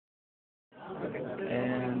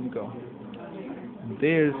And go.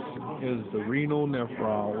 This is the renal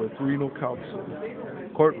nephron with renal capsule.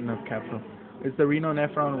 Capsule. It's the renal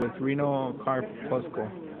nephron with renal corpuscle.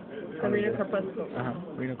 The renal corpuscle. Ajá,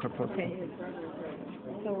 renal corpuscle. Okay.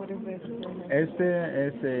 So what is this? Este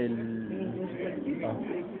es el... Oh.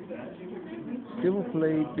 Civil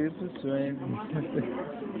plate, this is when...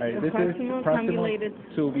 Alright, this is proximal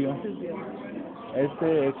tubule. Este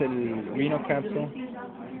es el renal capsule.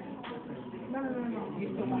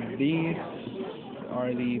 These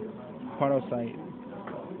are the podocytes.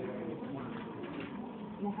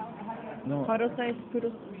 No. Podocytes,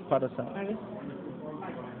 Podocytes.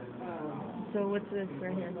 So what's this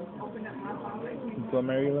right here?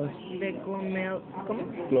 Glomerulus. The ¿cómo?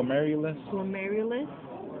 Glomerulus. Glomerulus.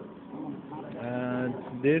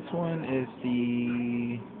 This one is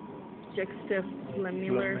the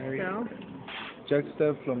Juxtaflamellar cell.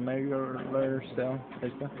 Juxtaflamellar cell.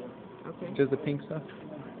 Okay. Just the pink stuff.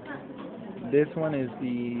 This one is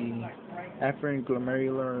the afferent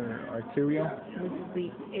glomerular arterial. This is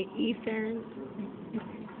the efferent.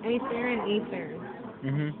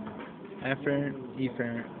 Mhm. Afferent,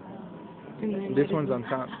 efferent. And This one's on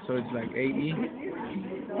top, so it's like AE.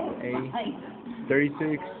 A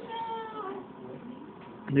 36.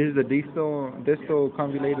 This is the distal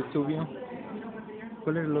convoluted tubule.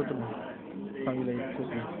 ¿Cuál es el otro? Convoluted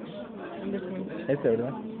tubule. And this one. Este,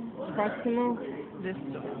 ¿verdad? Proximal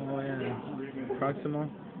distal. Oh yeah. Proximal.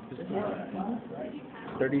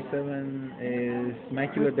 37 is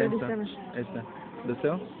macula densa. Esta. The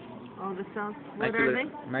cells? Oh, the cells. What are they?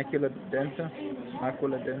 Macula densa.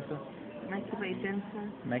 Macula densa. Macula densa.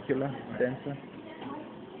 Macula densa.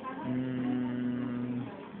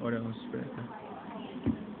 What else?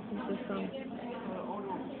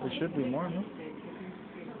 There should be more, no?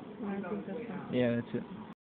 I think that's all. Yeah, that's it.